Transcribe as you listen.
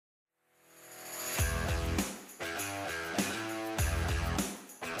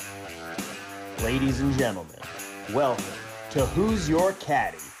Ladies and gentlemen, welcome to Who's Your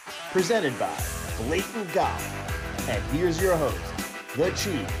Caddy, presented by Blatant Golf. And here's your host, the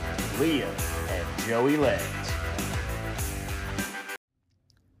Chief, Liam, and Joey Legs.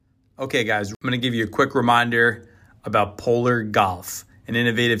 Okay, guys, I'm going to give you a quick reminder about Polar Golf, an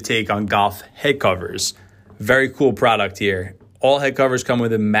innovative take on golf head covers. Very cool product here. All head covers come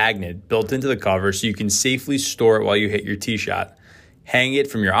with a magnet built into the cover so you can safely store it while you hit your tee shot. Hang it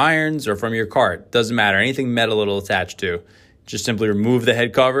from your irons or from your cart. Doesn't matter. Anything metal it'll attach to. Just simply remove the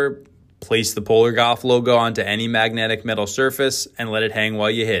head cover, place the Polar Golf logo onto any magnetic metal surface, and let it hang while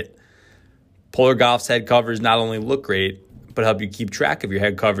you hit. Polar Golf's head covers not only look great, but help you keep track of your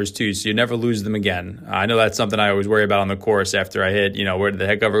head covers too, so you never lose them again. I know that's something I always worry about on the course after I hit. Where did the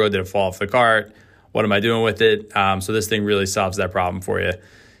head cover go? Did it fall off the cart? What am I doing with it? So this thing really solves that problem for you.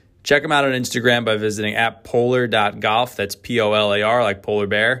 Check them out on Instagram by visiting @polar.golf. That's Polar, like polar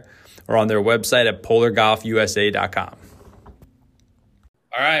bear, or on their website at polargolfusa.com.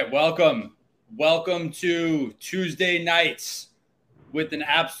 All right, welcome. Welcome to Tuesday nights with an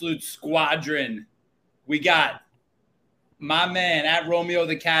absolute squadron. We got my man at Romeo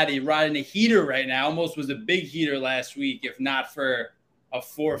the Caddy riding a heater right now. Almost was a big heater last week, if not for a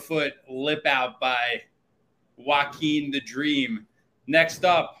 4-foot lip out by Joaquin the Dream. Next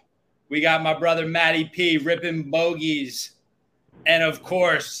up, we got my brother Matty P ripping bogeys. And of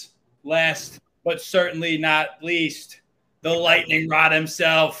course, last but certainly not least, the lightning rod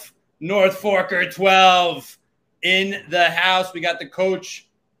himself, North Forker 12 in the house. We got the coach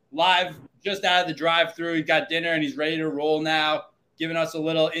live just out of the drive-thru. He got dinner and he's ready to roll now, giving us a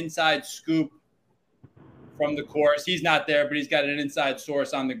little inside scoop from the course. He's not there, but he's got an inside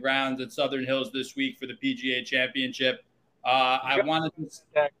source on the grounds at Southern Hills this week for the PGA Championship. I wanted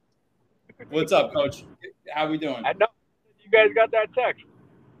to... What's up, Coach? How we doing? I know you guys got that text.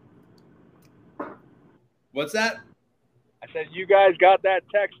 What's that? I said you guys got that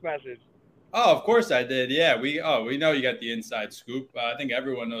text message. Oh, of course I did. Yeah, we know you got the inside scoop. I think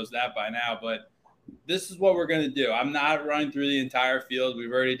everyone knows that by now. But this is what we're gonna do. I'm not running through the entire field.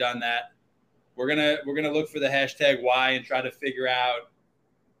 We've already done that. We're gonna look for the hashtag why and try to figure out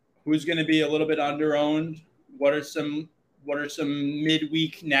who's gonna be a little bit underowned. What are some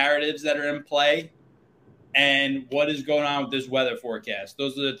midweek narratives that are in play, and what is going on with this weather forecast?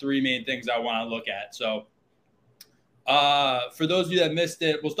 Those are the three main things I want to look at. So for those of you that missed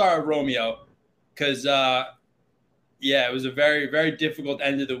it, we'll start with Romeo because, it was a very, very difficult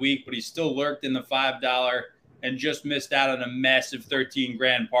end of the week, but he still lurked in the $5 and just missed out on a massive 13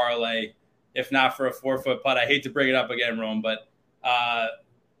 grand parlay, if not for a 4-foot putt. I hate to bring it up again, Rome, but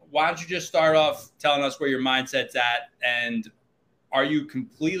why don't you just start off telling us where your mindset's at, and are you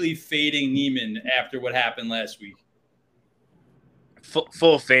completely fading Neiman after what happened last week?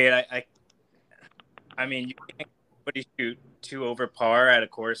 Full fade. I mean, you can't put shoot 2 over par at a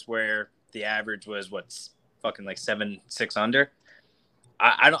course where the average was fucking like 7-6 under.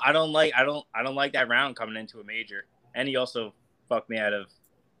 I don't like that round coming into a major, and he also fucked me out of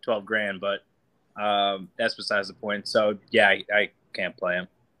 12 grand, but that's besides the point. So yeah, I can't play him.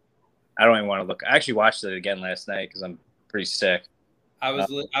 I don't even want to look. I actually watched it again last night because I'm pretty sick. I was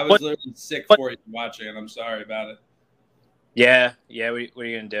literally sick for you watching it. I'm sorry about it. Yeah. What are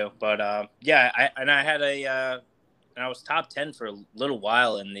you gonna do? But I was top 10 for a little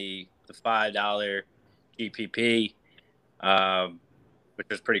while in the $5 GPP, which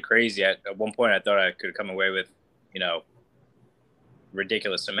was pretty crazy. At one point, I thought I could come away with,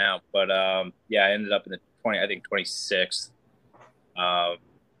 ridiculous amount. But I ended up in the 26th.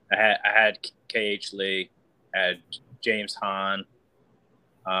 I had KH Lee, had James Hahn.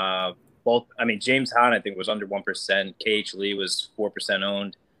 James Hahn, I think, was under 1%. KH Lee was 4%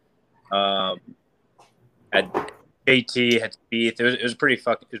 owned. Had JT, had Spieth. It was a pretty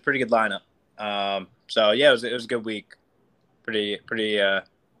good lineup. It was a good week. Pretty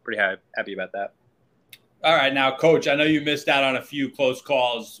happy about that. All right, now, Coach, I know you missed out on a few close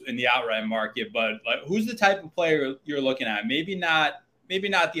calls in the outright market, but who's the type of player you're looking at? Maybe not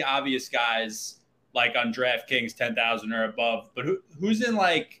the obvious guys like on DraftKings 10,000 or above, but who's in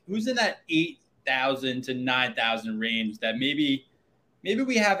that 8,000 to 9,000 range that maybe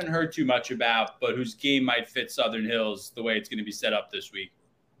we haven't heard too much about, but whose game might fit Southern Hills the way it's going to be set up this week?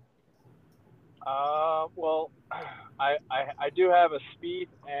 Well, I do have a Spieth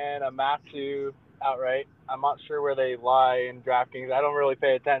and a Matsu outright. I'm not sure where they lie in DraftKings. I don't really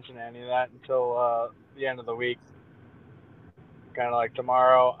pay attention to any of that until the end of the week. Kind of like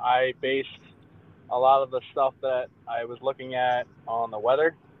tomorrow, I based a lot of the stuff that I was looking at on the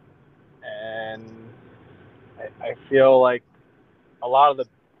weather, and I feel like a lot of the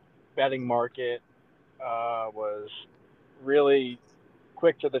betting market was really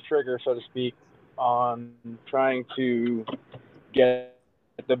quick to the trigger, so to speak, on trying to get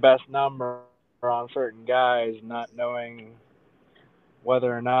the best number on certain guys, not knowing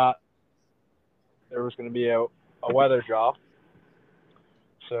whether or not there was going to be a weather drop.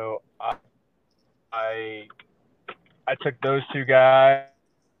 So I I took those two guys,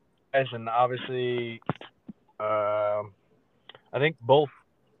 and obviously, I think both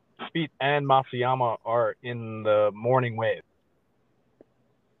Speed and Matsuyama are in the morning wave.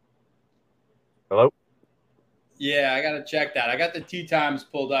 Hello? Yeah, I got to check that. I got the tee times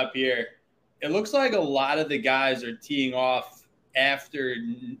pulled up here. It looks like a lot of the guys are teeing off after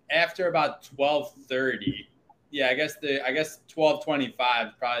about 12:30. Yeah, I guess 12:25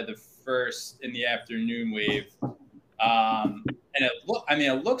 is probably the first in the afternoon wave. And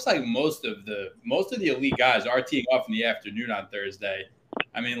it looks like most of the elite guys are teeing off in the afternoon on Thursday.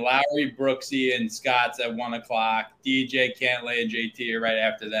 I mean, Lowry, Brooksy, and Scott's at 1:00. DJ, Cantlay, and JT are right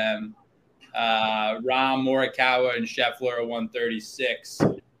after them. Rahm, Morikawa, and Scheffler are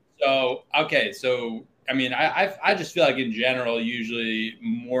 1:36. So okay, so I mean, I just feel like in general, usually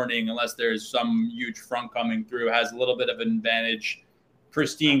morning, unless there's some huge front coming through, has a little bit of an advantage.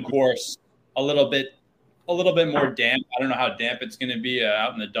 Pristine course, a little bit more damp. I don't know how damp it's going to be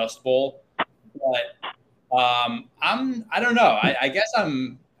out in the Dust Bowl, but I don't know. I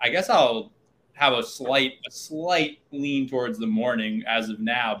guess I'll have a slight lean towards the morning as of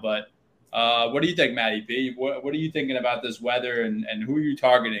now. But what do you think, Matty P? What are you thinking about this weather and who are you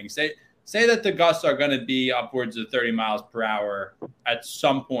targeting? Say that the gusts are going to be upwards of 30 miles per hour at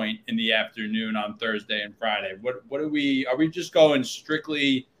some point in the afternoon on Thursday and Friday. Are we just going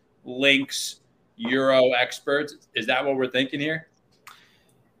strictly links, Euro experts? Is that what we're thinking here?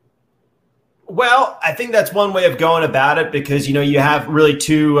 Well, I think that's one way of going about it because, you have really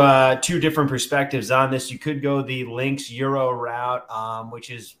two different perspectives on this. You could go the links Euro route, which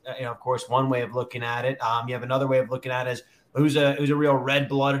is, of course, one way of looking at it. You have another way of looking at it as who's a real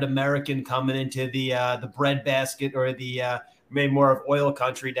red-blooded American coming into the breadbasket or the maybe more of oil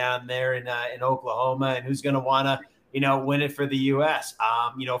country down there in Oklahoma, and who's going to want to, win it for the U.S.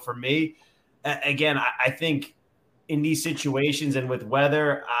 For me, again, I think in these situations and with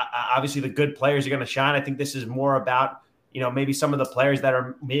weather, obviously the good players are going to shine. I think this is more about, maybe some of the players that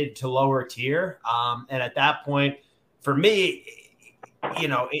are mid to lower tier. And at that point, for me,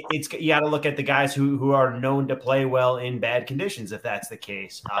 it's you got to look at the guys who are known to play well in bad conditions, if that's the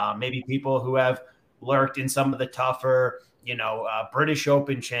case. Maybe people who have lurked in some of the tougher, British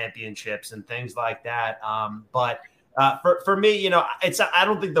Open championships and things like that. But for me, I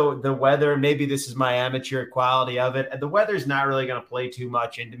don't think the weather, maybe this is my amateur quality of it. The weather's not really going to play too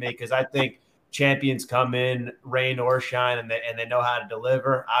much into me because I think champions come in rain or shine and they know how to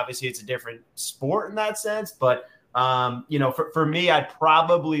deliver. Obviously it's a different sport in that sense, but for me, I'd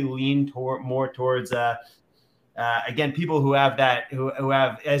probably lean more towards, again, people who have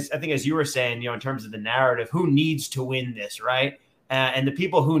as you were saying, in terms of the narrative, who needs to win this, right? And the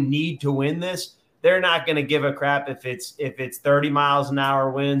people who need to win this, they're not going to give a crap if it's 30 miles an hour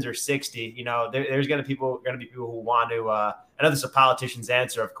winds or 60. There's going to be people who want to. I know this is a politician's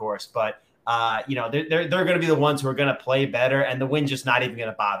answer, of course, but they're going to be the ones who are going to play better, and the wind's just not even going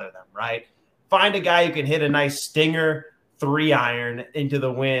to bother them, right? Find a guy who can hit a nice stinger 3-iron into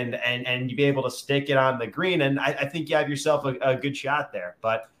the wind, and you be able to stick it on the green, and I think you have yourself a good shot there.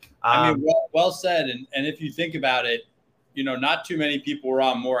 But I mean, well said. And if you think about it, not too many people were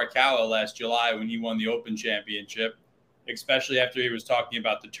on Morikawa last July when he won the Open Championship, especially after he was talking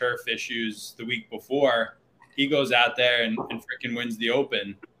about the turf issues the week before. He goes out there and freaking wins the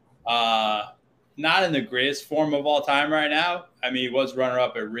Open. Not in the greatest form of all time right now. I mean, he was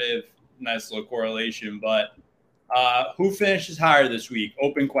runner-up at Riv. Nice little correlation. But who finishes higher this week?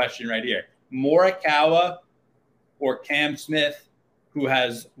 Open question right here. Morikawa or Cam Smith, who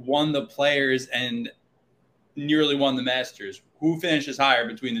has won the Players and nearly won the Masters? Who finishes higher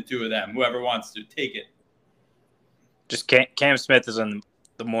between the two of them? Whoever wants to take it. Just Cam Smith is on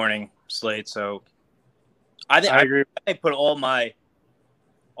the morning slate, so I agree. I think put all my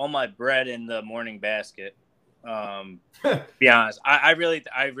bread in the morning basket. Be honest, I really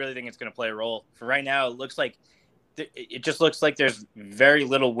think it's going to play a role. For right now, it just looks like there's very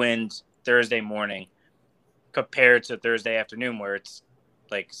little wind Thursday morning compared to Thursday afternoon, where it's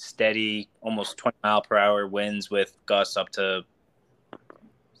like steady, almost 20 mile per hour winds with gusts up to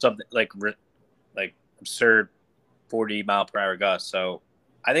something like absurd 40 mile per hour gusts. So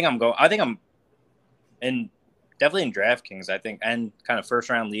I think I'm definitely in DraftKings, I think, and kind of first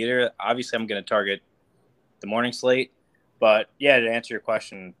round leader. Obviously I'm going to target the morning slate, But yeah, to answer your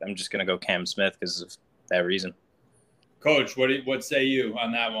question, I'm just gonna go Cam Smith because of that reason. Coach, what say you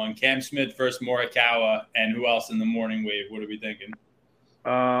on that one? Cam Smith versus Morikawa, and who else in the morning wave? What are we thinking?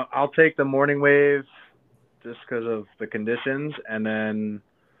 I'll take the morning wave just because of the conditions, and then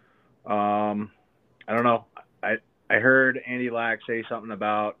I don't know. I heard Andy Lack say something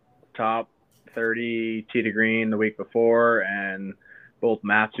about top 30 tee to green the week before, and both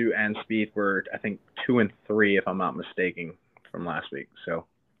Matthew and Spieth were, I think, 2 and 3, if I'm not mistaken, from last week. So.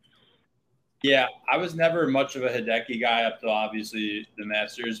 Yeah, I was never much of a Hideki guy up till obviously the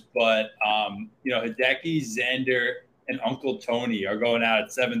Masters, but Hideki, Xander, and Uncle Tony are going out at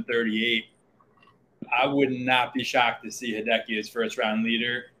 7:38. I would not be shocked to see Hideki as first round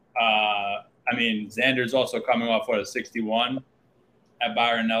leader. Xander's also coming off a 61 at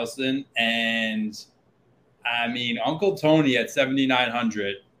Byron Nelson, and Uncle Tony at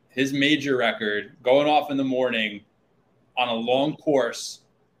 7,900, his major record going off in the morning on a long course.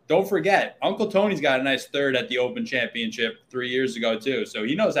 Don't forget, Uncle Tony's got a nice third at the Open Championship 3 years ago too, so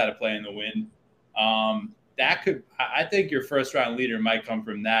he knows how to play in the wind. I think your first round leader might come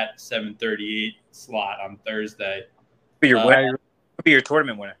from that 7:38 slot on Thursday. Be your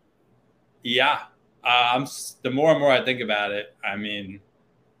tournament winner. Yeah, the more and more I think about it,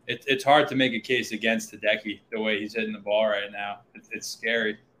 it's hard to make a case against Hideki the way he's hitting the ball right now. It's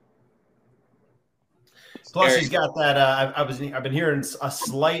scary. Plus, he's got that. I've been hearing a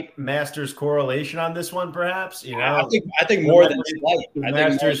slight Masters correlation on this one, perhaps. I think more than slight.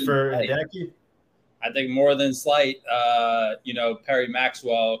 Masters for Hideki. I think more than slight. Perry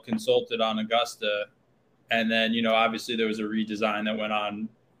Maxwell consulted on Augusta, and then obviously there was a redesign that went on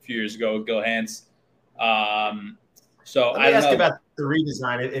a few years ago with Gil Hanse. So let me ask about the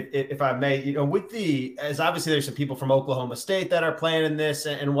redesign, if I may. As obviously there's some people from Oklahoma State that are playing in this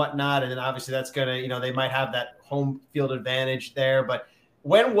and whatnot, and then obviously that's gonna, they might have that home field advantage there. But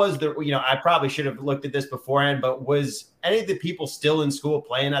when was I probably should have looked at this beforehand, but was any of the people still in school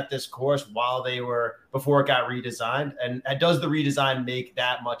playing at this course before it got redesigned? And does the redesign make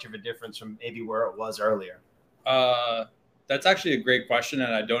that much of a difference from maybe where it was earlier? That's actually a great question,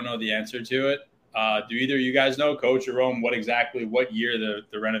 and I don't know the answer to it. Do either of you guys know, Coach or Rome, what year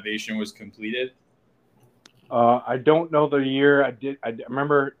the renovation was completed? I don't know the year. I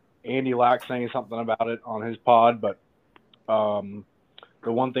remember Andy Lack saying something about it on his pod, but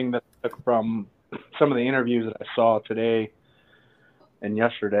the one thing that I took from some of the interviews that I saw today and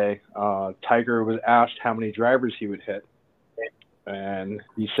yesterday, Tiger was asked how many drivers he would hit, and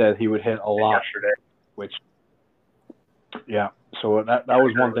he said he would hit a lot. Which, yeah. So that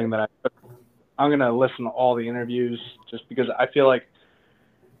was one thing that I took. I'm going to listen to all the interviews just because I feel like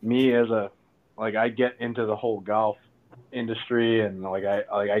me I get into the whole golf industry, and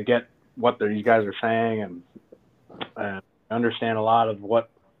I get what these guys are saying, and understand a lot of what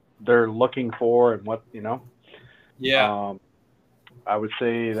they're looking for and what, Yeah. I would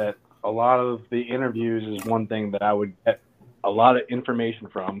say that a lot of the interviews is one thing that I would get a lot of information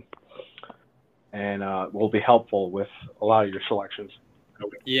from, and will be helpful with a lot of your selections.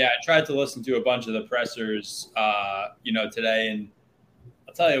 Yeah, I tried to listen to a bunch of the pressers, today, and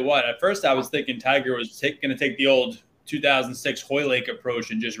I'll tell you what. At first, I was thinking Tiger was going to take the old 2006 Hoylake approach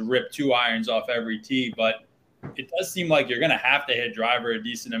and just rip 2 irons off every tee, but it does seem like you're going to have to hit driver a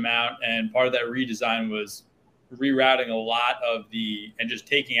decent amount, and part of that redesign was rerouting a lot of and just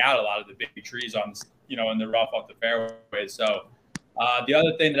taking out a lot of the big trees on, in the rough off the fairway. So the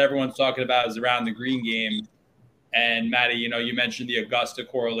other thing that everyone's talking about is around the green game. And Matty, you mentioned the Augusta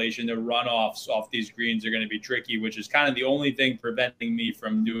correlation. The runoffs off these greens are going to be tricky, which is kind of the only thing preventing me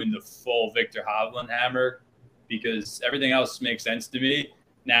from doing the full Victor Hovland hammer, because everything else makes sense to me.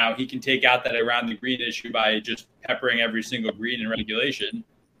 Now, he can take out that around the green issue by just peppering every single green in regulation.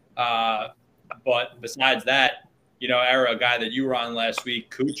 But besides that, a guy that you were on last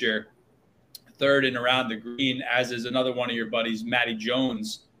week, Kuchar, third and around the green, as is another one of your buddies, Matty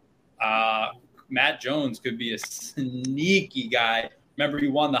Jones. Matt Jones could be a sneaky guy. Remember, he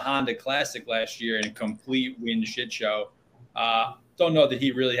won the Honda Classic last year in a complete wind shit show. Don't know that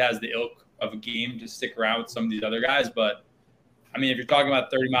he really has the ilk of a game to stick around with some of these other guys. But, if you're talking about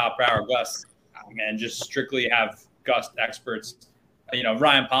 30-mile-per-hour gusts, just strictly have gust experts.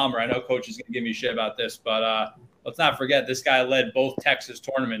 Ryan Palmer, I know Coach is going to give me shit about this, but let's not forget this guy led both Texas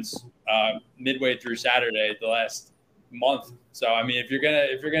tournaments midway through Saturday the last month. So if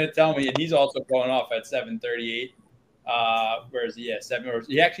you're gonna tell me, and he's also going off at 7:38, whereas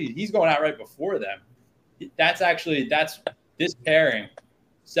he's going out right before them. That's this pairing,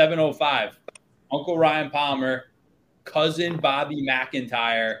 7:05. Uncle Ryan Palmer, cousin Bobby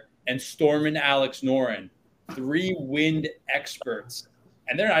McIntyre, and Stormin' Alex Noren. 3 wind experts,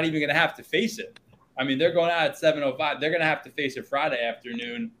 and they're not even going to have to face it. I mean, they're going out at 7:05. They're going to have to face it Friday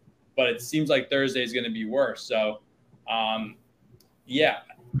afternoon, but it seems like Thursday is going to be worse. So, yeah,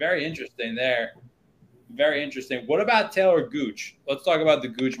 very interesting there. Very interesting. What about Taylor Gooch? Let's talk about the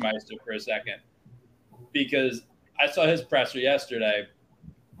Gooch Meister for a second, because I saw his presser yesterday.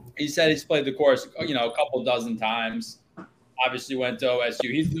 He said he's played the course, a couple dozen times. Obviously went to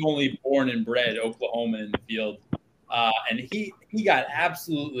OSU. He's the only born and bred Oklahoman in the field. And he got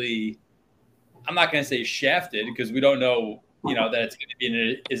absolutely, I'm not going to say shafted, because we don't know, that it's going to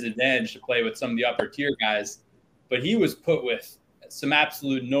be his advantage to play with some of the upper tier guys. But he was put with some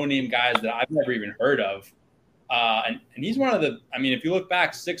absolute no-name guys that I've never even heard of. And he's one of the, if you look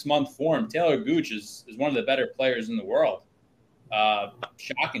back 6-month form, Taylor Gooch is one of the better players in the world,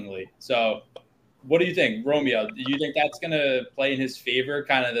 shockingly. So what do you think, Romeo? Do you think that's going to play in his favor,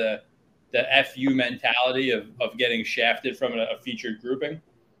 kind of the FU mentality of getting shafted from a featured grouping?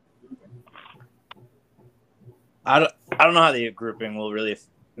 I don't know how the grouping will really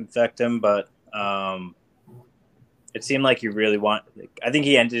affect him, but it seemed like you really want. I think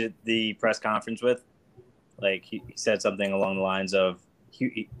he ended the press conference with, he said something along the lines of,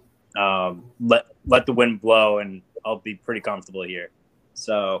 "Let the wind blow, and I'll be pretty comfortable here."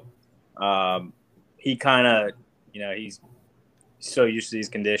 So he kind of, he's so used to these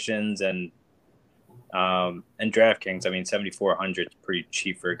conditions, and DraftKings, 7,400 is pretty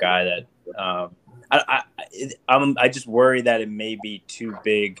cheap for a guy that. I just worry that it may be too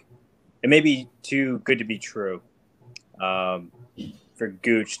big. It may be too good to be true for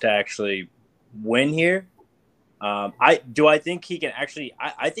Gooch to actually win here. I think he can actually.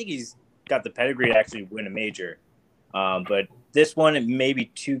 I think he's got the pedigree to actually win a major. But this one, it may be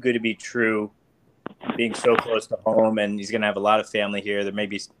too good to be true, being so close to home, and he's going to have a lot of family here. There may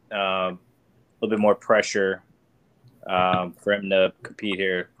be a little bit more pressure for him to compete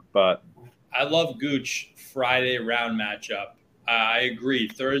here. But I love Gooch Friday round matchup. I agree.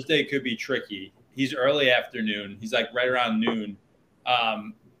 Thursday could be tricky. He's early afternoon. He's like right around noon.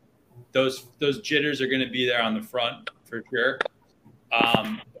 Those jitters are going to be there on the front for sure.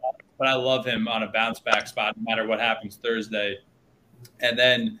 But I love him on a bounce back spot no matter what happens Thursday. And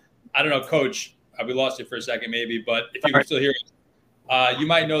then, I don't know, Coach, we lost you for a second maybe, but if you can still hear us, you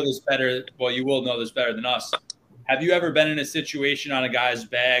might know this better. Well, you will know this better than us. Have you ever been in a situation on a guy's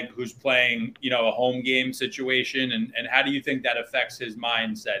bag who's playing, a home game situation? And how do you think that affects his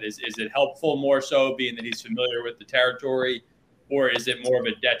mindset? Is it helpful more so being that he's familiar with the territory, or is it more of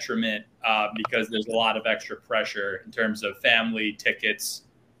a detriment because there's a lot of extra pressure in terms of family, tickets,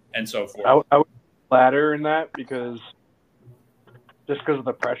 and so forth? I would ladder in that because of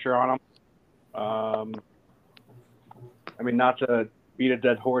the pressure on him. Not to beat a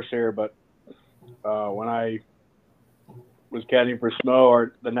dead horse here, but when I was caddying for Smo,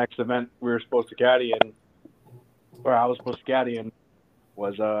 or the next event we were supposed to caddy in, or I was supposed to caddy in,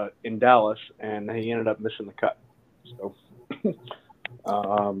 was in Dallas, and he ended up missing the cut. So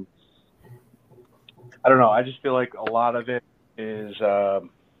I don't know. I just feel like a lot of it is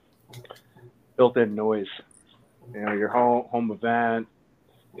built-in noise. Your home event,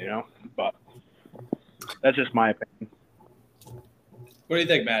 but that's just my opinion. What do you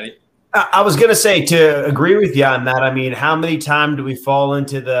think, Maddie? I was going to say, to agree with you on that. How many times do we fall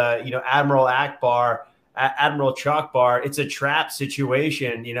into the, Admiral Chalk Bar? It's a trap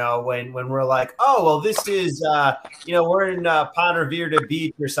situation, when we're like, oh, well, this is, we're in Ponte Vedra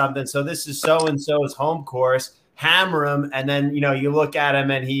Beach or something. So this is so-and-so's home course, hammer him. And then, you look at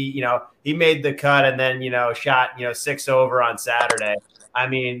him and he made the cut and then, shot, 6 over on Saturday.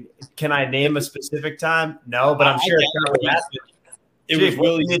 Can I name a specific time? No, but I'm sure it probably happened. It was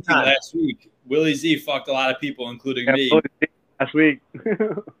Willie Z last week. Willie Z fucked a lot of people, including me. Last week.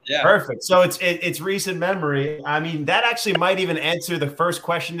 Yeah. Perfect. So it's recent memory. That actually might even answer the first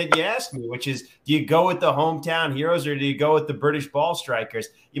question that you asked me, which is, do you go with the hometown heroes or do you go with the British ball strikers?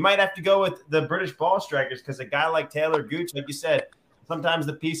 You might have to go with the British ball strikers because a guy like Taylor Gooch, like you said, sometimes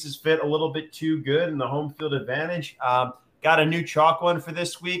the pieces fit a little bit too good in the home field advantage. Got a new chalk one for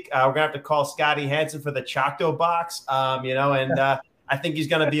this week. We're going to have to call Scotty Hansen for the Choctaw box, I think he's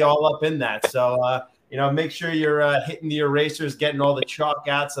going to be all up in that. So, make sure you're hitting the erasers, getting all the chalk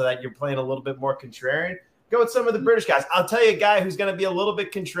out so that you're playing a little bit more contrarian. Go with some of the British guys. I'll tell you a guy who's going to be a little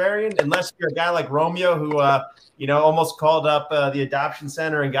bit contrarian, unless you're a guy like Romeo who, almost called up the adoption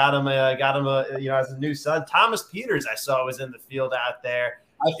center and got him as a new son. Thomas Peters, I saw, was in the field out there.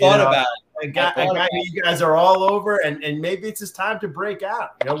 I thought about it. A guy who you guys are all over, and maybe it's his time to break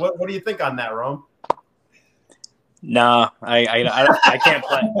out. What do you think on that, Rome? No, I can't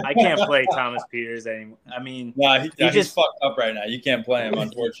play. I can't play Thomas Peters anymore. I mean, he's fucked up right now. You can't play him,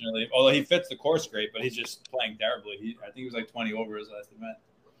 unfortunately. Although he fits the course great, but he's just playing terribly. I think he was like 20 over his last event.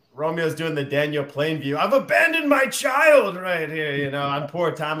 Romeo's doing the Daniel Plainview. I've abandoned my child right here, on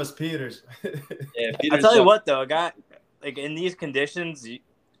poor Thomas Peters. Yeah, I'll tell you what, though, a guy like in these conditions,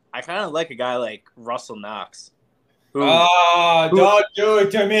 I kind of like a guy like Russell Knox. Don't do it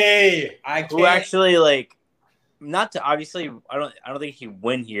to me. I can't. Who actually like. Not to obviously, I don't think he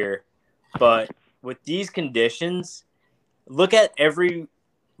win here, but with these conditions, look at the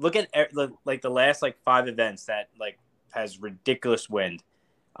last like 5 events that like has ridiculous wind.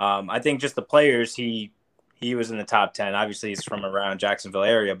 I think just the players he was in the top 10. Obviously, he's from around Jacksonville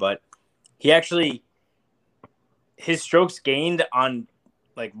area, but his strokes gained on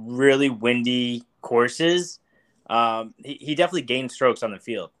like really windy courses. He definitely gained strokes on the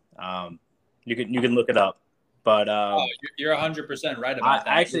field. You can look it up. But you're 100% right about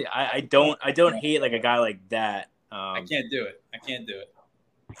that. Actually, I don't hate like a guy like that. I can't do it.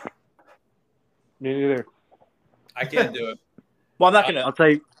 Me neither. I can't do it. Well, I'm not gonna. I'll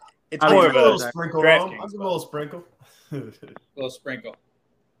tell you. It's more of a little sprinkle. DraftKings, A little sprinkle. Little sprinkle.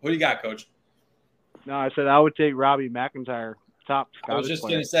 What do you got, Coach? No, I said I would take Robbie McIntyre, top Scottish I was just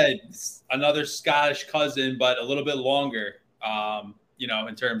player. going to say another Scottish cousin, but a little bit longer.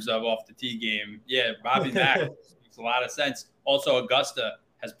 In terms of off the tee game. Yeah, Robbie Mack makes a lot of sense. Also, Augusta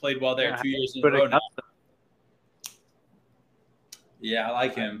has played well there 2 years in a row now. Yeah, I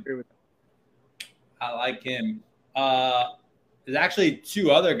like him. There's actually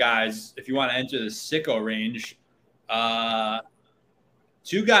 2 other guys, if you want to enter the sicko range.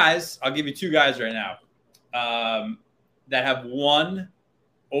 2 guys, I'll give you 2 guys right now, that have won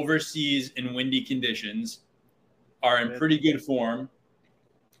overseas in windy conditions, are in pretty good form.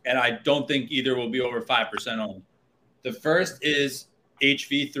 And I don't think either will be over 5% owned. The first is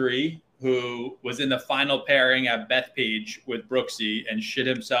HV3, who was in the final pairing at Bethpage with Brooksy and shit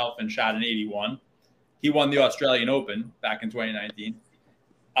himself and shot an 81. He won the Australian Open back in 2019.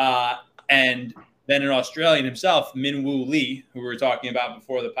 And then an Australian himself, Min Woo Lee, who we were talking about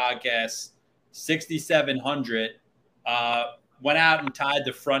before the podcast, 6,700, went out and tied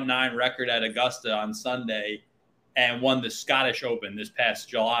the front 9 record at Augusta on Sunday and won the Scottish Open this past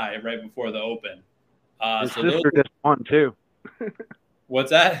July, right before the Open. His sister just won too.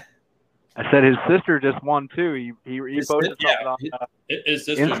 What's that? I said his sister just won too. He posted something on his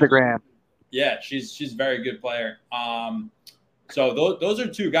Instagram. Yeah, she's a very good player. So those are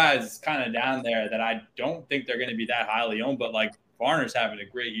 2 guys kind of down there that I don't think they're going to be that highly owned, but like Varner's having a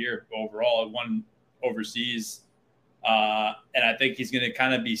great year overall. Won overseas, and I think he's going to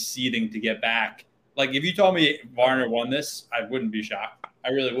kind of be seeding to get back. Like, if you told me Varner won this, I wouldn't be shocked. I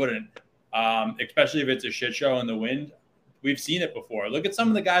really wouldn't, especially if it's a shit show in the wind. We've seen it before. Look at some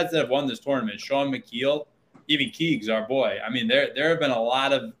of the guys that have won this tournament. Sean McKeel, even Keegs, our boy. I mean, there have been a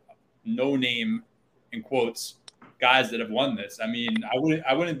lot of no-name, in quotes, guys that have won this. I mean, I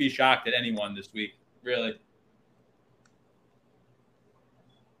wouldn't be shocked at anyone this week, really.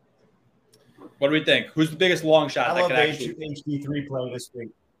 What do we think? Who's the biggest long shot I that love could actually HV3 play this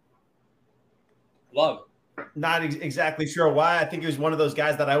week. Love? Not exactly sure why. I think he was one of those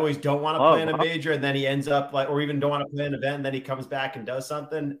guys that I always don't want to play in a major, and then he ends up or even don't want to play an event, and then he comes back and does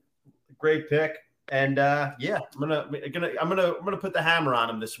something. Great pick. And I'm gonna put the hammer on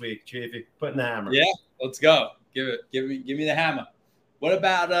him this week, Chiefy. Putting the hammer. Yeah, let's go. Give me the hammer. What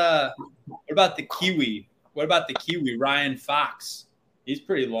about the Kiwi? What about the Kiwi, Ryan Fox? He's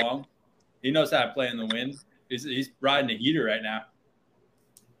pretty long. He knows how to play in the wind. He's riding a heater right now.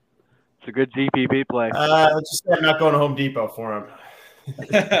 It's a good GPP play. Let's just say I'm not going to Home Depot for him.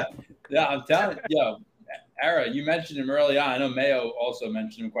 Yeah, I'm telling you. Yo, Ara, you mentioned him early on. I know Mayo also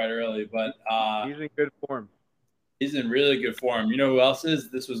mentioned him quite early, but he's in good form. He's in really good form. You know who else is?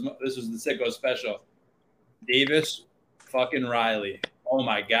 This was the Sicko special. Davis fucking Riley. Oh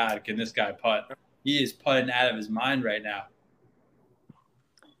my God, can this guy putt? He is putting out of his mind right now.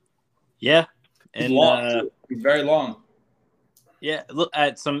 Yeah, He's and long. He's very long. Yeah, look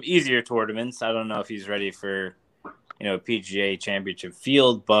at some easier tournaments. I don't know if he's ready for, PGA Championship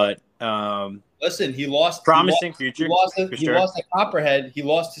field, but listen, he lost. Promising future. He lost at Copperhead. He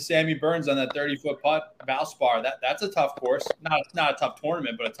lost to Sammy Burns on that 30-foot putt, Valspar. That's a tough course. Not a tough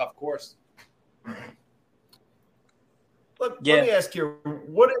tournament, but a tough course. Look, let me ask you,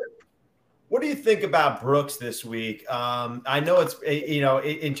 what do you think about Brooks this week? I know it's,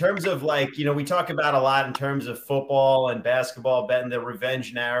 in terms of we talk about a lot in terms of football and basketball, betting the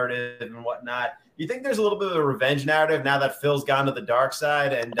revenge narrative and whatnot. you think there's a little bit of a revenge narrative now that Phil's gone to the dark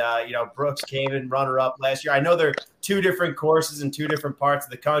side and, Brooks came in runner-up last year? I know they're two different courses in two different parts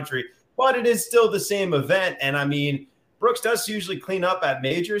of the country, but it is still the same event. And, I mean, Brooks does usually clean up at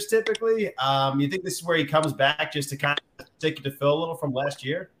majors typically. You think this is where he comes back just to kind of take it to Phil a little from last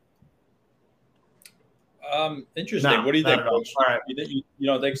year? Interesting. No, what do you think, Coach? All right. You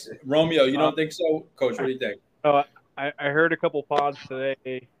don't think so? Romeo, you don't think so? Coach, what do you think? I heard a couple pods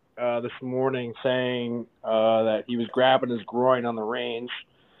today, this morning, saying that he was grabbing his groin on the range.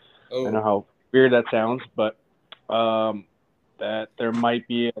 Oh. I know how weird that sounds, but that there might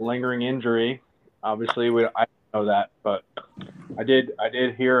be a lingering injury. Obviously, I don't know that, but I did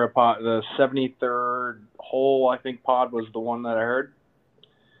hear a pod. The 73rd hole, I think, pod was the one that I heard,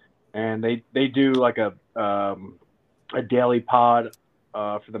 and they do like a daily pod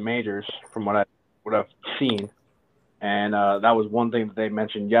for the majors from what I've seen. And that was one thing that they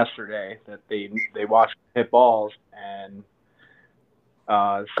mentioned yesterday, that they watched hit balls and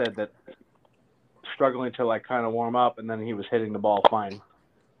said that struggling to like kind of warm up, and then he was hitting the ball fine.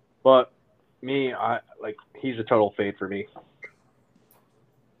 But me, he's a total fade for me.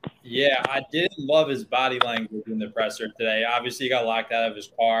 Yeah, I didn't love his body language in the presser today. Obviously, he got locked out of his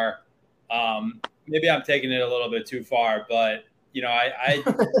car. Maybe I'm taking it a little bit too far, but I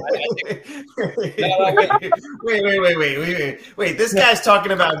think wait. This guy's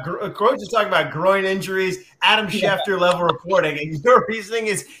talking about Coach is talking about groin injuries, Adam Schefter level reporting, and your reasoning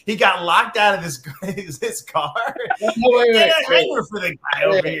is he got locked out of his car. Wait. For the guy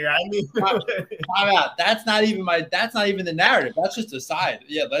over here. I mean, time out. That's not even the narrative. That's just a side.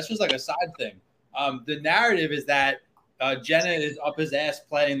 Yeah, that's just like a side thing. The narrative is that Jenna is up his ass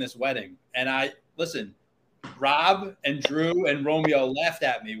planning this wedding, and listen. Rob and Drew and Romeo laughed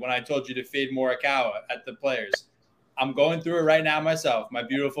at me when I told you to fade Morikawa at the Players. I'm going through it right now myself. My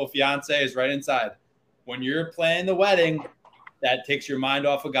beautiful fiance is right inside. When you're planning the wedding, that takes your mind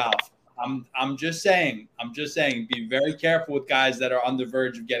off of golf. I'm just saying, be very careful with guys that are on the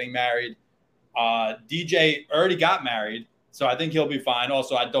verge of getting married. DJ already got married, so I think he'll be fine.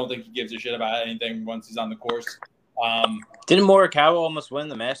 Also, I don't think he gives a shit about anything once he's on the course. Didn't Morikawa almost win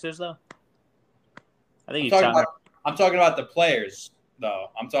the Masters, though? I think I'm talking about the Players, though.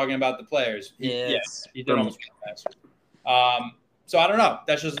 I'm talking about the Players. Yes. He did almost win the Masters. So I don't know.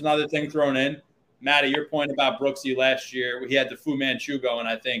 That's just another thing thrown in. Matty, your point about Brooksy last year, he had the Fu Manchu going,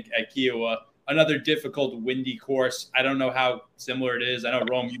 I think, at Kiowa. Another difficult, windy course. I don't know how similar it is. I know,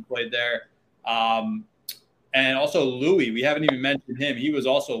 Rome, you played there. And also Louis. We haven't even mentioned him. He was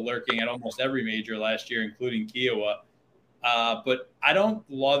also lurking at almost every major last year, including Kiowa. But I don't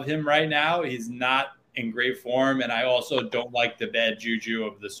love him right now. He's not in great form, and I also don't like the bad juju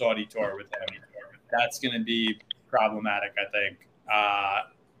of the Saudi tour with him. That's going to be problematic, I think.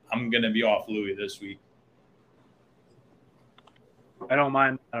 I'm going to be off Louis this week. I don't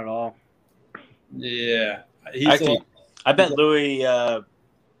mind that at all. Yeah. I bet Louis I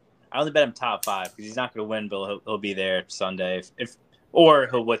only bet him top 5 because he's not going to win, but he'll be there Sunday or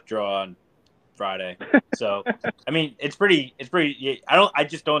he'll withdraw on Friday. So, I mean, it's pretty I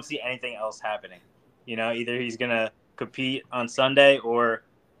just don't see anything else happening. Either he's gonna compete on Sunday, or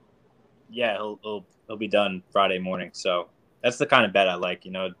he'll be done Friday morning. So that's the kind of bet I like.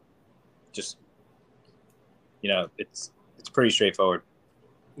 It's pretty straightforward.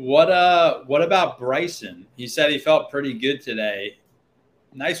 What about Bryson? He said he felt pretty good today.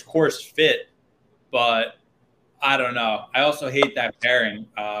 Nice course fit, but I don't know. I also hate that pairing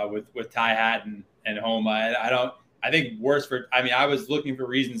with Ty Hatton and Homa. I think worse I was looking for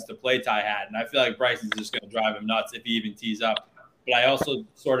reasons to play Ty Hatton. I feel like Bryson's just going to drive him nuts if he even tees up. But I also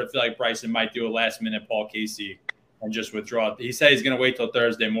sort of feel like Bryson might do a last-minute Paul Casey and just withdraw. He said he's going to wait till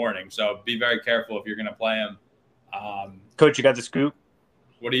Thursday morning, so be very careful if you're going to play him. Coach, you got the scoop?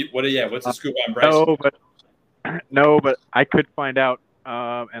 What's the scoop on Bryson? No, but I could find out,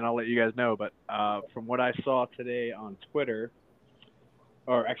 and I'll let you guys know. But from what I saw today on Twitter,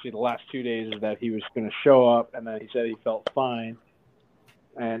 or actually the last 2 days, is that he was going to show up, and then he said he felt fine.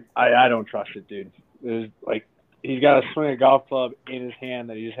 And I don't trust it, dude. He's got to swing a golf club in his hand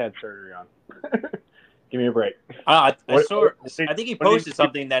that he just had surgery on. Give me a break. I think he posted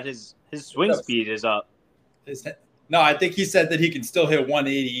something that his swing speed is up. No, I think he said that he can still hit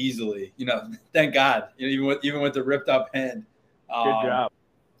 180 easily. Thank God. Even with the ripped up hand. Good job.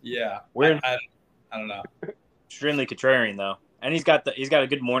 Yeah. I don't know. Extremely contrarian though. And he's got a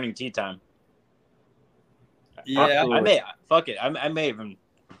good morning tee time. Yeah, absolutely. I may even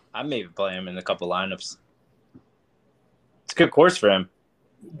play him in a couple lineups. It's a good course for him.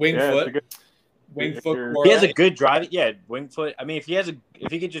 Wingfoot. Wingfoot. He has a good drive. Yeah, Wingfoot. I mean, if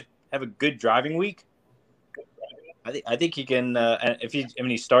he could just have a good driving week, I think he can. If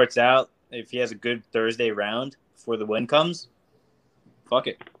he starts out, if he has a good Thursday round before the win comes, fuck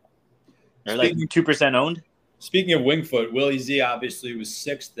it. They're like 2% owned. Speaking of Winged Foot, Willie Z obviously was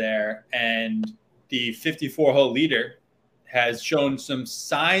sixth there, and the 54-hole leader has shown some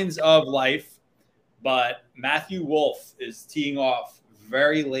signs of life, but Matthew Wolff is teeing off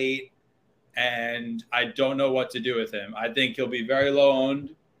very late, and I don't know what to do with him. I think he'll be very low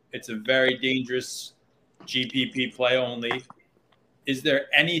owned. It's a very dangerous GPP play only. Is there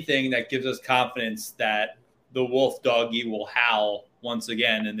anything that gives us confidence that the Wolf doggy will howl once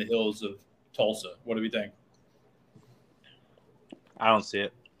again in the hills of Tulsa? What do we think? I don't see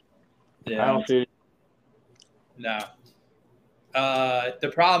it. Yeah, I don't see it. No.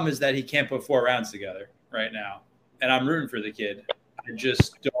 The problem is that he can't put 4 rounds together right now, and I'm rooting for the kid. I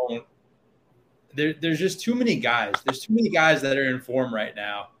just don't. There's just too many guys. There's too many guys that are in form right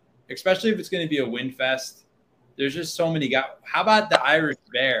now, especially if it's going to be a win fest. There's just so many guys. How about the Irish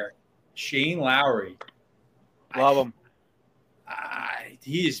Bear, Shane Lowry? Love him.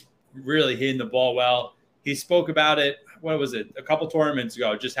 He's really hitting the ball well. He spoke about it. What was it? A couple tournaments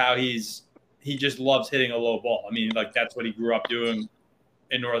ago, just how he just loves hitting a low ball. I mean, like that's what he grew up doing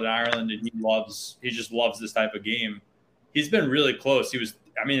in Northern Ireland, and he just loves this type of game. He's been really close. I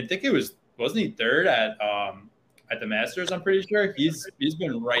think it wasn't he third at the Masters? I'm pretty sure he's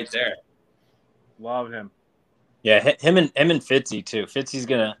been right there. Love him. Yeah, him and Fitzy too. Fitzy is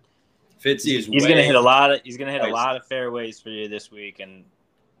gonna hit a lot of fairways for you this week, and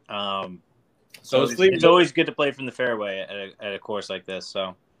so it's always good to play from the fairway at a course like this.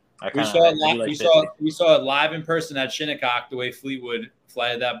 So we saw it live in person at Shinnecock, the way Fleetwood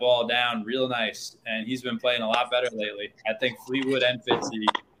flatted that ball down real nice, and he's been playing a lot better lately. I think Fleetwood and Fitzy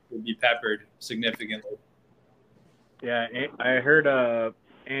would be peppered significantly. Yeah, I heard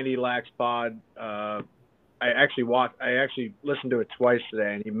Andy Lack's pod. I actually listened to it twice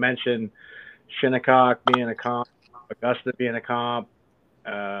today, and he mentioned Shinnecock being a comp, Augusta being a comp,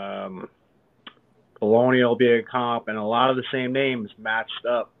 Colonial being a comp, and a lot of the same names matched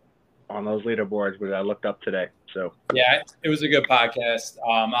up on those leaderboards that I looked up today. So yeah, it was a good podcast.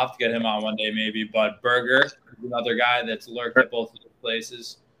 I'll have to get him on one day maybe. But Berger is another guy that's lurked at both of those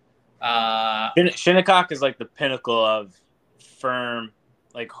places. Shinnecock is like the pinnacle of firm,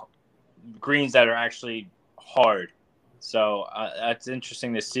 like greens that are actually hard. So that's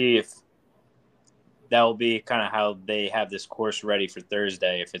interesting to see if that will be kind of how they have this course ready for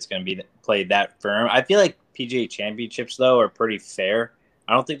Thursday, if it's going to be played that firm. I feel like PGA Championships, though, are pretty fair.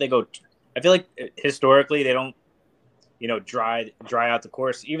 I don't think they go – I feel like historically they don't, dry out the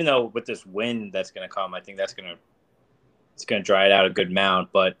course. Even though with this wind that's going to come, I think it's going to dry it out a good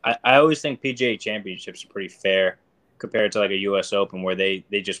amount. But I always think PGA Championships are pretty fair compared to like a U.S. Open where they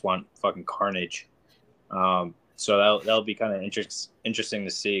just want fucking carnage. So that'll be kind of interesting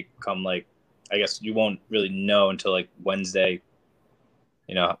to see come like, I guess you won't really know until like Wednesday,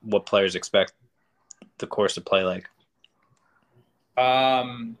 what players expect the course to play like.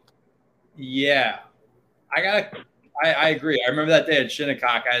 Yeah, I agree. I remember that day at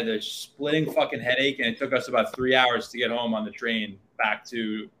Shinnecock, I had a splitting fucking headache, and it took us about 3 hours to get home on the train back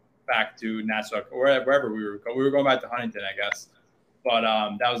to Nassau or wherever we were. We were going back to Huntington, I guess, but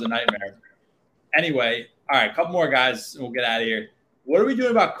that was a nightmare. Anyway, all right, a couple more guys, and we'll get out of here. What are we doing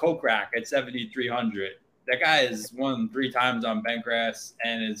about Kokrak at 7,300? That guy has won 3 times on Bentgrass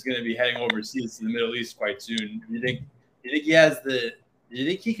and is going to be heading overseas to the Middle East quite soon. Do you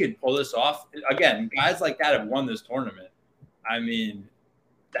think he could pull this off? Again, guys like that have won this tournament. I mean,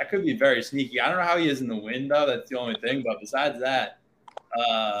 that could be very sneaky. I don't know how he is in the wind, though. That's the only thing. But besides that,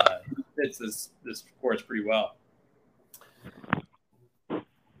 he fits this course pretty well.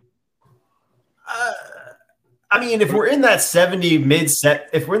 I mean, if we're in that 70 mid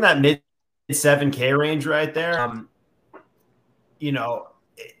 7K range right there, I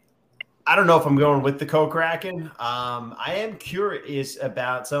don't know if I'm going with the Kokrak. I am curious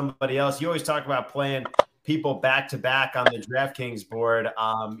about somebody else. You always talk about playing people back to back on the DraftKings board.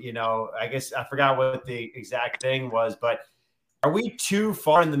 I guess I forgot what the exact thing was, but are we too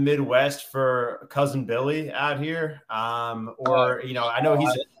far in the Midwest for Cousin Billy out here? I know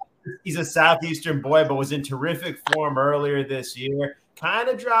he's a Southeastern boy, but was in terrific form earlier this year. Kind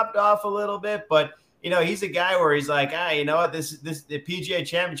of dropped off a little bit, but he's a guy where he's like, you know what, this the PGA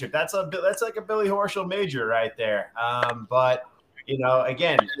Championship. That's like a Billy Horschel major right there. But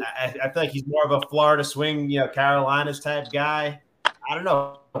again, I feel like he's more of a Florida swing, Carolinas type guy. I don't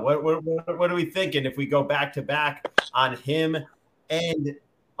know. What are we thinking if we go back to back on him and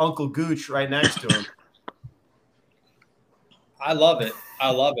Uncle Gooch right next to him? I love it. I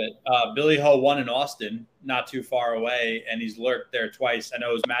love it. Billy Ho won in Austin, not too far away, and he's lurked there twice. I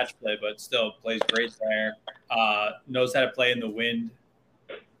know it was match play, but still plays great there. Knows how to play in the wind.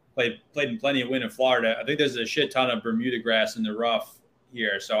 Played in plenty of wind in Florida. I think there's a shit ton of Bermuda grass in the rough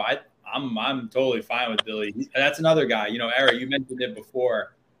here, so I'm totally fine with Billy. That's another guy. You know, Eric, you mentioned it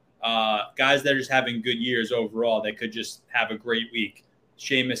before. Guys that are just having good years overall, they could just have a great week.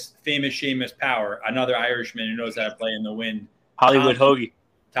 Famous Seamus Power, another Irishman who knows how to play in the wind. Hollywood Hoagie.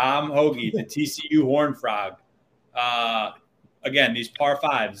 Tom Hoagie, the TCU Horn Frog. Again, these par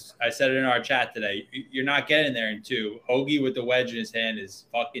fives, I said it in our chat today, you're not getting there in two. Hoagie with the wedge in his hand is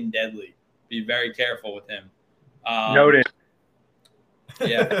fucking deadly. Be very careful with him. Noted.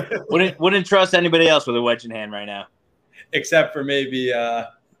 Yeah. Wouldn't trust anybody else with a wedge in hand right now. Except for maybe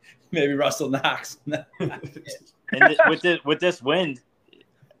Russell Knox. And with this wind,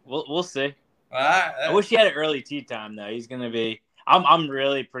 we'll see. I wish he had an early tee time though. He's gonna be. I'm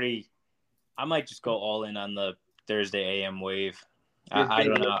really pretty. I might just go all in on the Thursday AM wave. I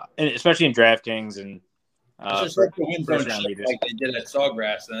don't know, and especially in DraftKings and. Just like the wind don't shift like they did at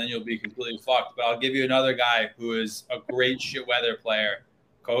Sawgrass, and then you'll be completely fucked. But I'll give you another guy who is a great shit weather player.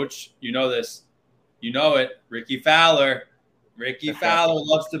 Coach, you know this. You know it. Ricky Fowler. Ricky Fowler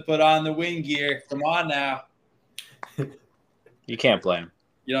loves to put on the wind gear. Come on now. You can't play him.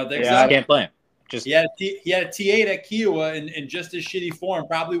 You don't think so? so? You can't play him. Just he had a T8 at Kiowa in just as shitty form,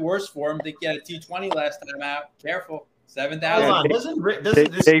 probably worse form. I think he had a T20 last time out. Careful. 7,000. Hold on.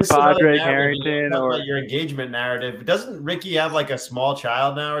 Doesn't Padre Carrington or your engagement narrative? Doesn't Ricky have like a small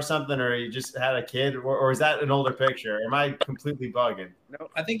child now or something, or he just had a kid, or is that an older picture? Am I completely bugging? No,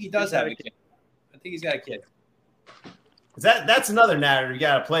 I think he does have a kid. I think he's got a kid. That's another narrative you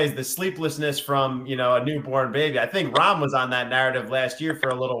got to play is the sleeplessness from a newborn baby. I think Rom was on that narrative last year for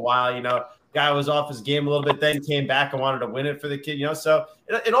a little while. Guy was off his game a little bit, then came back and wanted to win it for the kid. So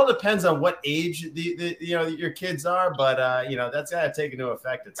it all depends on what age your kids are, but that's got to take into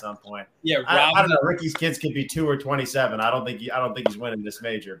effect at some point. Yeah, I don't know. Ricky's kids could be 2 or 27. I don't think he's winning this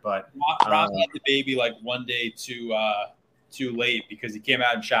major, but Rob had the baby like one day too late because he came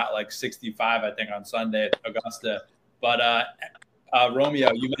out and shot like 65, I think, on Sunday at Augusta. But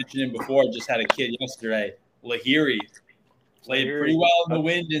Romeo, you mentioned him before, just had a kid yesterday. Lahiri played pretty well in the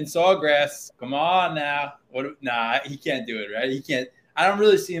wind in Sawgrass. Come on now. He can't do it, right? He can't. I don't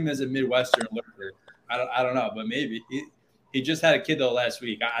really see him as a Midwestern lurker. I don't know, but maybe. He just had a kid, though, last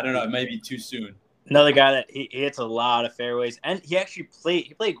week. I don't know. It might be too soon. Another guy that he hits a lot of fairways. And he actually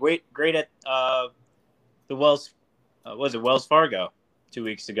played great at the Wells Fargo 2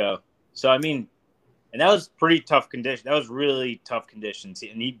 weeks ago. So, I mean, and that was pretty tough condition. That was really tough conditions,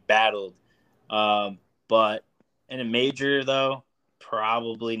 and he battled. But in a major, though,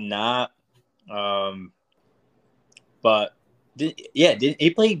 probably not. But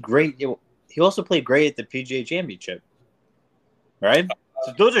he played great. He also played great at the PGA Championship, right?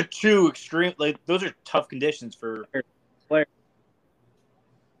 So those are two extreme. Those are tough conditions for players.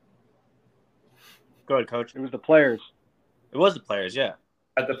 Go ahead, Coach. It was the players. It was the players, yeah.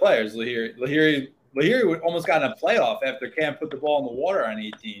 At the players, Lahiri almost got in a playoff after Cam put the ball in the water on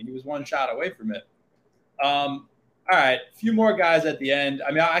 18. He was one shot away from it. All right, a few more guys at the end.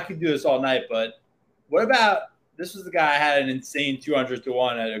 I mean, I could do this all night, but what about this was the guy I had an insane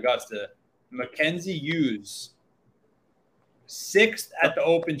 200-1 at Augusta. Mackenzie Hughes, 6th at the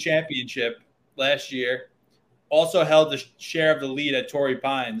Open Championship last year. Also held the share of the lead at Torrey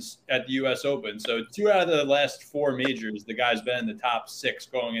Pines at the U.S. Open. So 2 out of the last 4 majors, the guy's been in the top 6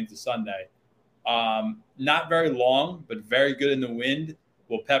 going into Sunday. Not very long, but very good in the wind.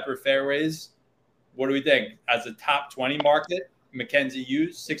 Will pepper fairways. What do we think? As a top 20 market, Mackenzie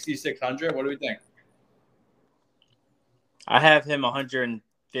Hughes, 6,600. What do we think? I have him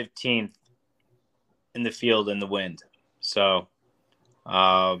 115th in the field in the wind. So,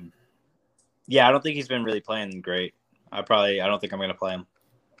 I don't think he's been really playing great. I don't think I'm going to play him.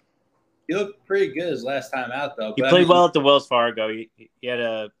 He looked pretty good his last time out, though. He played well at the Wells Fargo. He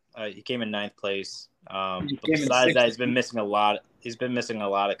came in 9th place. Besides that, he's been missing a lot. He's been missing a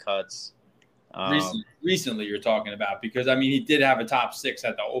lot of cuts. Recently, you're talking about because I mean he did have a top 6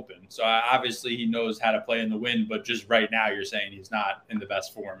 at the Open, so obviously he knows how to play in the wind. But just right now, you're saying he's not in the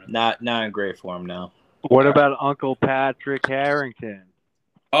best form. Not in great form now. What about Uncle Patrick Harrington?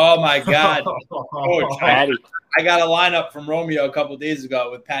 Oh my God, Coach, I got a lineup from Romeo a couple of days ago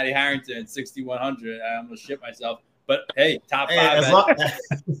with Patty Harrington at 6,100. I almost shit myself, but hey, top 5.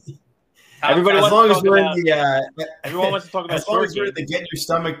 Everybody as long as we're in the everyone wants to talk about as long as we're in the get your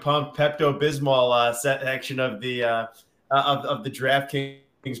stomach pumped Pepto-Bismol section of the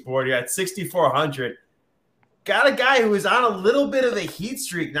DraftKings board. You're at 6,400. got a guy who is on a little bit of a heat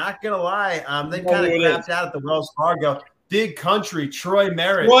streak, not going to lie. They kind of crapped out at the Wells Fargo. Big country, Troy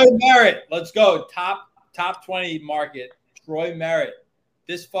Merritt. Troy Merritt. Let's go. Top 20 market. Troy Merritt.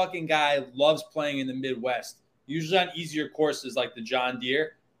 This fucking guy loves playing in the Midwest, usually on easier courses like the John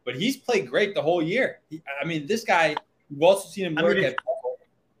Deere, but he's played great the whole year. This guy, you've also seen him work at.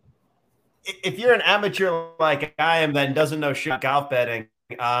 If you're an amateur like I am that doesn't know shit golf betting,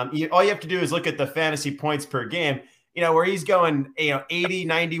 all you have to do is look at the fantasy points per game, where he's going, 80,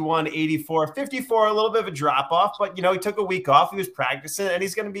 91, 84, 54, a little bit of a drop off, but, he took a week off. He was practicing and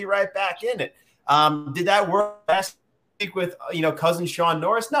he's going to be right back in it. Did that work last week with, cousin Sean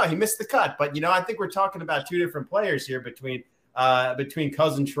Norris? No, he missed the cut. But, I think we're talking about two different players here between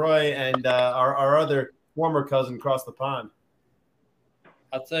cousin Troy and our other former cousin across the pond.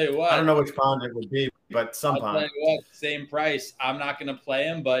 I'll tell you what. I don't know which pond it would be, but some pond. I'll tell you what, same price. I'm not going to play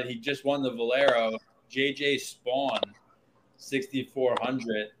him, but he just won the Valero. JJ Spawn,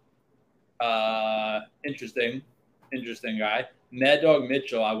 6,400. Interesting guy. Mad Dog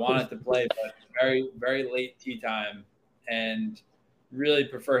Mitchell, I wanted to play, but very, very late tee time, and really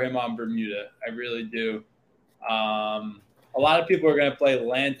prefer him on Bermuda. I really do. A lot of people are going to play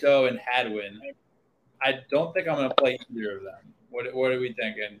Lanto and Hadwin. I don't think I'm going to play either of them. What are we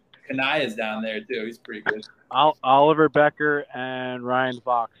thinking? Kanai is down there too. He's pretty good. Oliver Becker and Ryan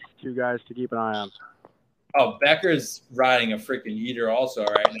Fox, two guys to keep an eye on. Oh, Becker's riding a freaking heater also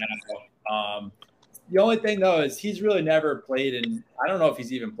right now. The only thing though is he's really never played in. I don't know if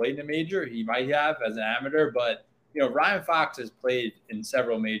he's even played in a major. He might have as an amateur, but Ryan Fox has played in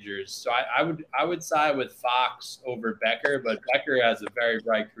several majors. So I would side with Fox over Becker, but Becker has a very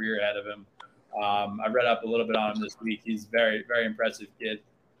bright career ahead of him. I read up a little bit on him this week. He's very, very impressive kid.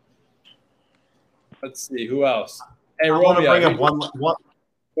 Let's see who else. Hey, I want to bring up one.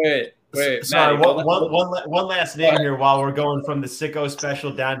 Wait. Sorry, Maddie, one last name here while we're going from the Sicko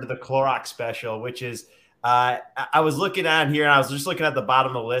special down to the Clorox special, which is I was looking at here and I was just looking at the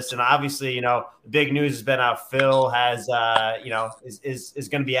bottom of the list, and obviously, the big news has been out. Phil has, is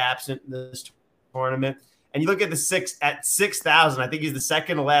going to be absent in this tournament. And you look at the 6,000. I think he's the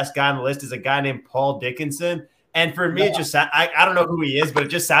second to last guy on the list. Is a guy named Paul Dickinson. And for me, it just I don't know who he is, but it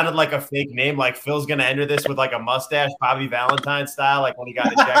just sounded like a fake name. Like Phil's going to enter this with like a mustache, Bobby Valentine style, like when he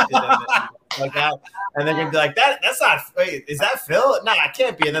got ejected and like that. And they're going to be like, that's not. Wait, is that Phil? No, it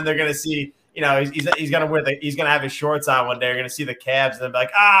can't be. And then they're going to see, he's going to he's going to have his shorts on one day. They're going to see the calves and they'll be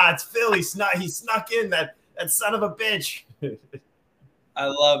like, it's Phil. He snuck in that son of a bitch. I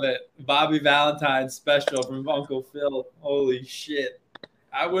love it. Bobby Valentine special from Uncle Phil. Holy shit.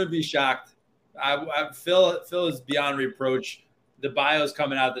 I wouldn't be shocked. Phil is beyond reproach. The bio's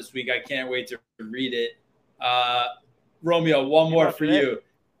coming out this week. I can't wait to read it. Romeo, one more for you.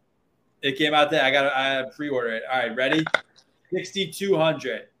 It came out there. I pre-order it. All right, ready?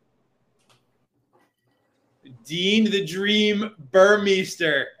 6,200. Dean the Dream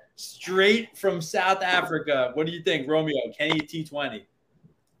Burmeister, straight from South Africa. What do you think, Romeo? Can he T20?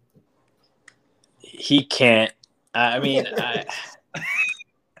 He can't. I mean,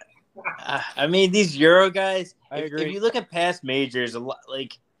 these Euro guys. If you look at past majors, a lot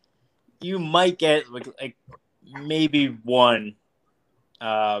like you might get like maybe one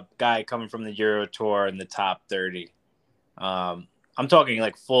guy coming from the Euro Tour in the top 30. I'm talking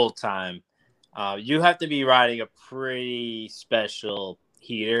like full time. You have to be riding a pretty special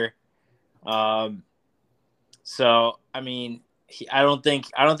heater. So I mean, I don't think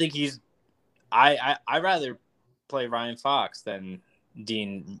he's. I rather play Ryan Fox than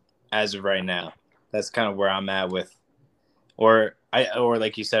Dean as of right now. That's kind of where I'm at with, or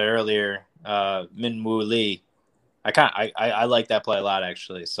like you said earlier, Min Woo Lee. I like that play a lot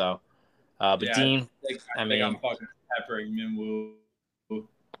actually. So, but yeah, Dean, I think I'm fucking peppering Min Woo.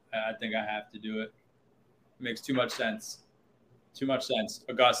 I think I have to do it. It makes too much sense.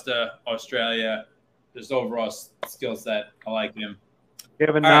 Augusta, Australia, just overall skill set. I like him.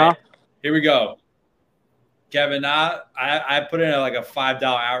 Kevin Na. Right, here we go. Kevin Na. I put in like a $5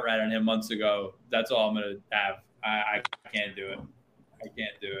 outright on him months ago. That's all I'm gonna have. I can't do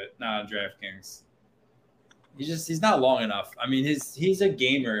it. Not on DraftKings. He's not long enough. I mean, he's a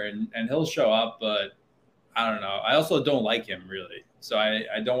gamer and he'll show up, but I don't know. I also don't like him really, so I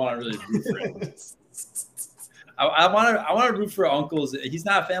don't want to really root for him. I want to root for uncles. He's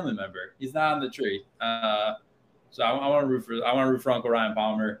not a family member. He's not on the tree. So I want to root for Uncle Ryan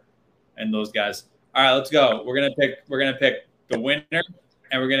Palmer and those guys. All right, let's go. We're gonna pick the winner,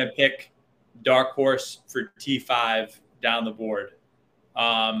 and we're gonna pick dark horse for T5 down the board.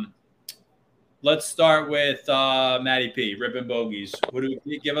 Let's start with Matty P. Ripping bogeys.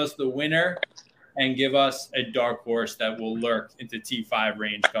 Give us the winner and give us a dark horse that will lurk into T5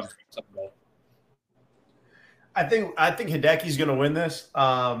 range come Sunday. I think Hideki's going to win this,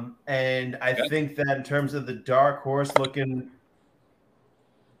 and I think that in terms of the dark horse, looking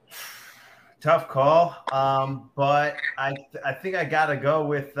tough call, but I think I got to go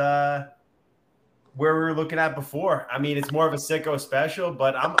with where we were looking at before. I mean, it's more of a sicko special,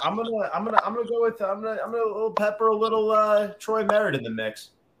 but I'm gonna go with I'm gonna pepper a little Troy Merritt in the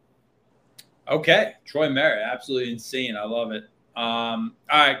mix. Okay, Troy Merritt, absolutely insane. I love it. All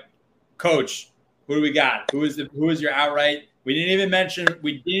right, Coach. Who do we got? Who is your outright? We didn't even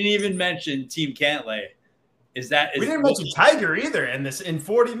mention Team Cantlay. We didn't mention Tiger either in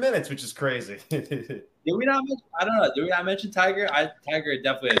 40 minutes, which is crazy. Did we not? I don't know. Did we not mention Tiger? Tiger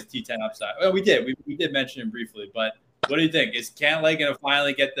definitely has T10 upside. Well, we did. We did mention him briefly, but what do you think? Is Cantlay going to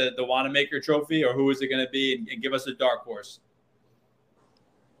finally get the Wanamaker trophy, or who is it going to be? And give us a dark horse.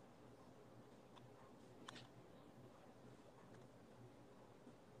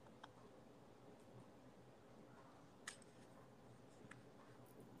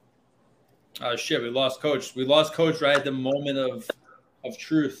 Oh shit! We lost Coach. We lost Coach right at the moment of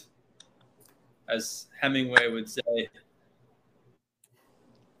truth, as Hemingway would say.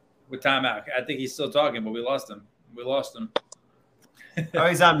 With timeout, I think he's still talking, but we lost him. Oh,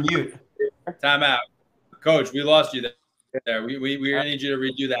 he's on mute. Timeout, Coach. We lost you there. We need you to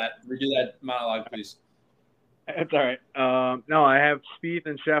redo that monologue, please. That's all right. No, I have Spieth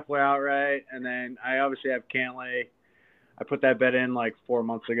and Scheffler outright, and then I obviously have Cantlay. I put that bet in like 4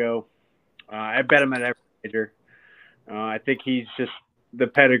 months ago. I bet him at every major. I think he's just the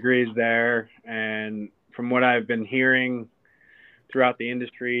pedigree's there, and from what I've been hearing throughout the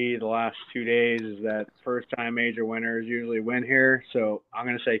industry the last 2 days is that first-time major winners usually win here. So I'm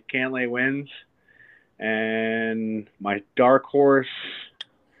going to say Cantlay wins, and my dark horse,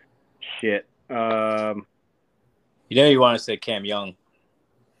 shit. You know you want to say Cam Young.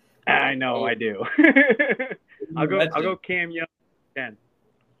 I know, I do. I'll go Cam Young 10.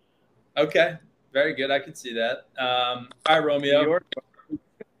 Okay, very good. I can see that. All right, Romeo. New York.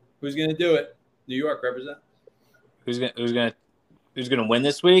 Who's going to do it? New York represent. Who's gonna win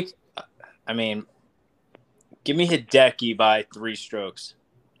this week? I mean, give me Hideki by 3 strokes.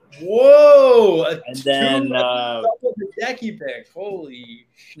 Whoa! And then Hideki pick. Holy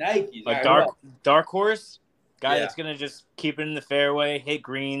shnikes! A dark horse guy that's gonna just keep it in the fairway, hit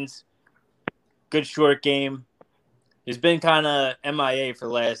greens, good short game. He's been kind of MIA for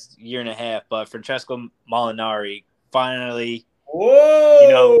the last year and a half, but Francesco Molinari finally,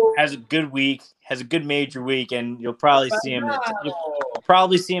 has a good week, has a good major week, and you'll probably see him. You'll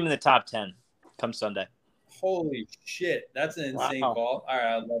probably see him in the top 10 come Sunday. Holy shit, that's an insane call. All right,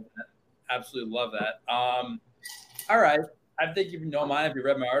 I love that. Absolutely love that. All right, I think if you don't mind, if you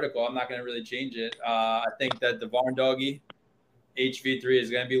read my article, I'm not going to really change it. I think that the Varn Doggy HV3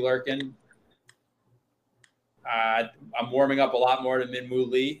 is going to be lurking. I'm warming up a lot more to Minwoo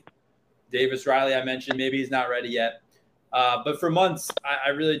Lee. Davis Riley, I mentioned, maybe he's not ready yet. But for months, I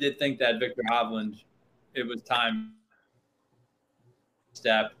really did think that Victor Hovland, it was time to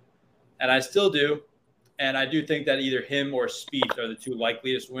step. And I still do. And I do think that either him or Spieth are the 2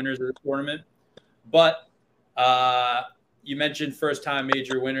 likeliest winners of the tournament. But you mentioned first-time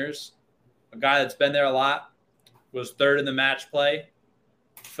major winners. A guy that's been there a lot, was 3rd in the match play.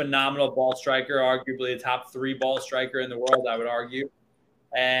 Phenomenal ball striker, arguably a top 3 ball striker in the world, I would argue.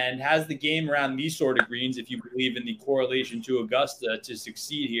 And has the game around these sort of greens, if you believe in the correlation to Augusta, to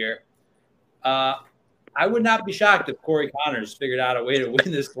succeed here. I would not be shocked if Corey Connors figured out a way to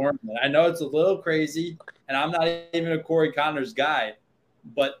win this tournament. I know it's a little crazy, and I'm not even a Corey Connors guy,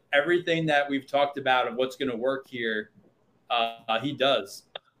 but everything that we've talked about of what's going to work here, he does.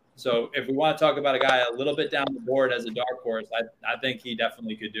 So if we want to talk about a guy a little bit down the board as a dark horse, I think he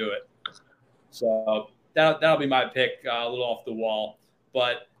definitely could do it. So that'll be my pick, a little off the wall.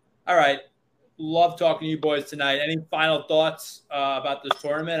 But, all right, love talking to you boys tonight. Any final thoughts about this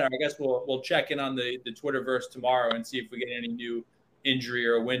tournament? Or I guess we'll check in on the Twitterverse tomorrow and see if we get any new injury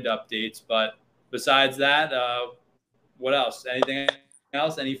or wind updates. But besides that, what else? Anything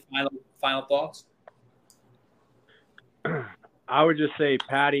else? Any final thoughts? I would just say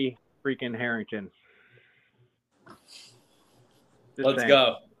Patty freaking Harrington. Let's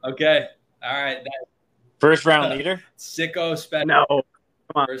go. Okay. All right. First round leader. Sicko special. No. Come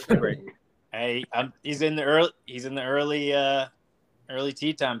on. First round. Hey, he's in the early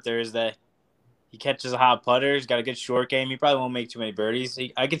tee time Thursday. He catches a hot putter. He's got a good short game. He probably won't make too many birdies.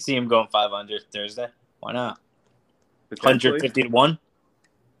 I could see him going 500 Thursday. Why not? 150 to 1.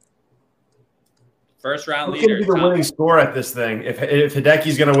 First round What's going leader. to be the winning score at this thing? If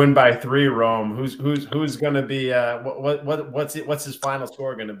Hideki's going to win by 3, Rome, who's going to be? What's his final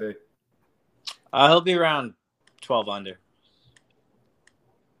score going to be? He'll be around 12 under.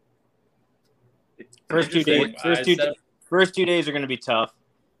 First 2 days. First 2 days are going to be tough,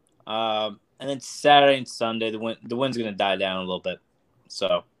 and then Saturday and Sunday, the wind's going to die down a little bit.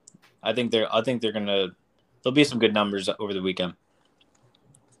 So, I think there'll be some good numbers over the weekend.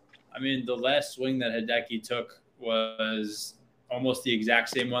 I mean, the last swing that Hideki took was almost the exact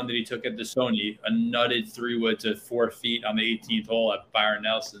same one that he took at the Sony, a nutted 3-wood to 4 feet on the 18th hole at Byron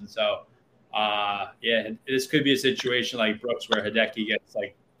Nelson. So, this could be a situation like Brooks where Hideki gets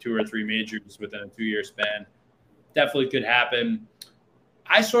like 2 or 3 majors within a 2-year span. Definitely could happen.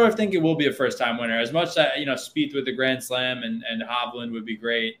 I sort of think it will be a first-time winner. As much as, Spieth with the Grand Slam and Hovland would be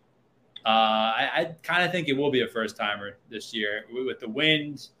great, I kind of think it will be a first-timer this year with the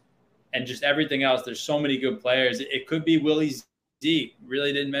wind and just everything else. There's so many good players. It could be Willie Z.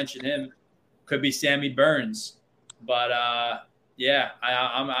 Really didn't mention him. Could be Sammy Burns. But, I'm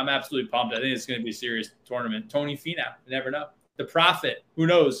absolutely pumped. I think it's going to be a serious tournament. Tony Finau, you never know. The Prophet, who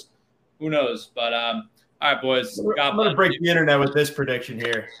knows? But, all right, boys. I'm going to break the internet with this prediction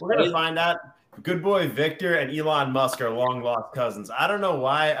here. We're going to find out good boy Victor and Elon Musk are long-lost cousins. I don't know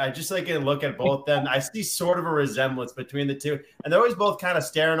why. I just like to look at both them. I see sort of a resemblance between the two. And they're always both kind of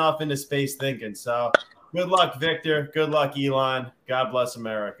staring off into space thinking. So good luck, Victor. Good luck, Elon. God bless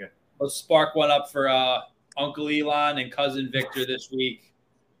America. Let's spark one up for Uncle Elon and Cousin Victor this week.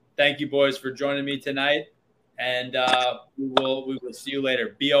 Thank you, boys, for joining me tonight. And we will see you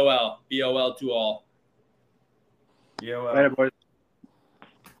later. BOL to all. BOL. Later, boys.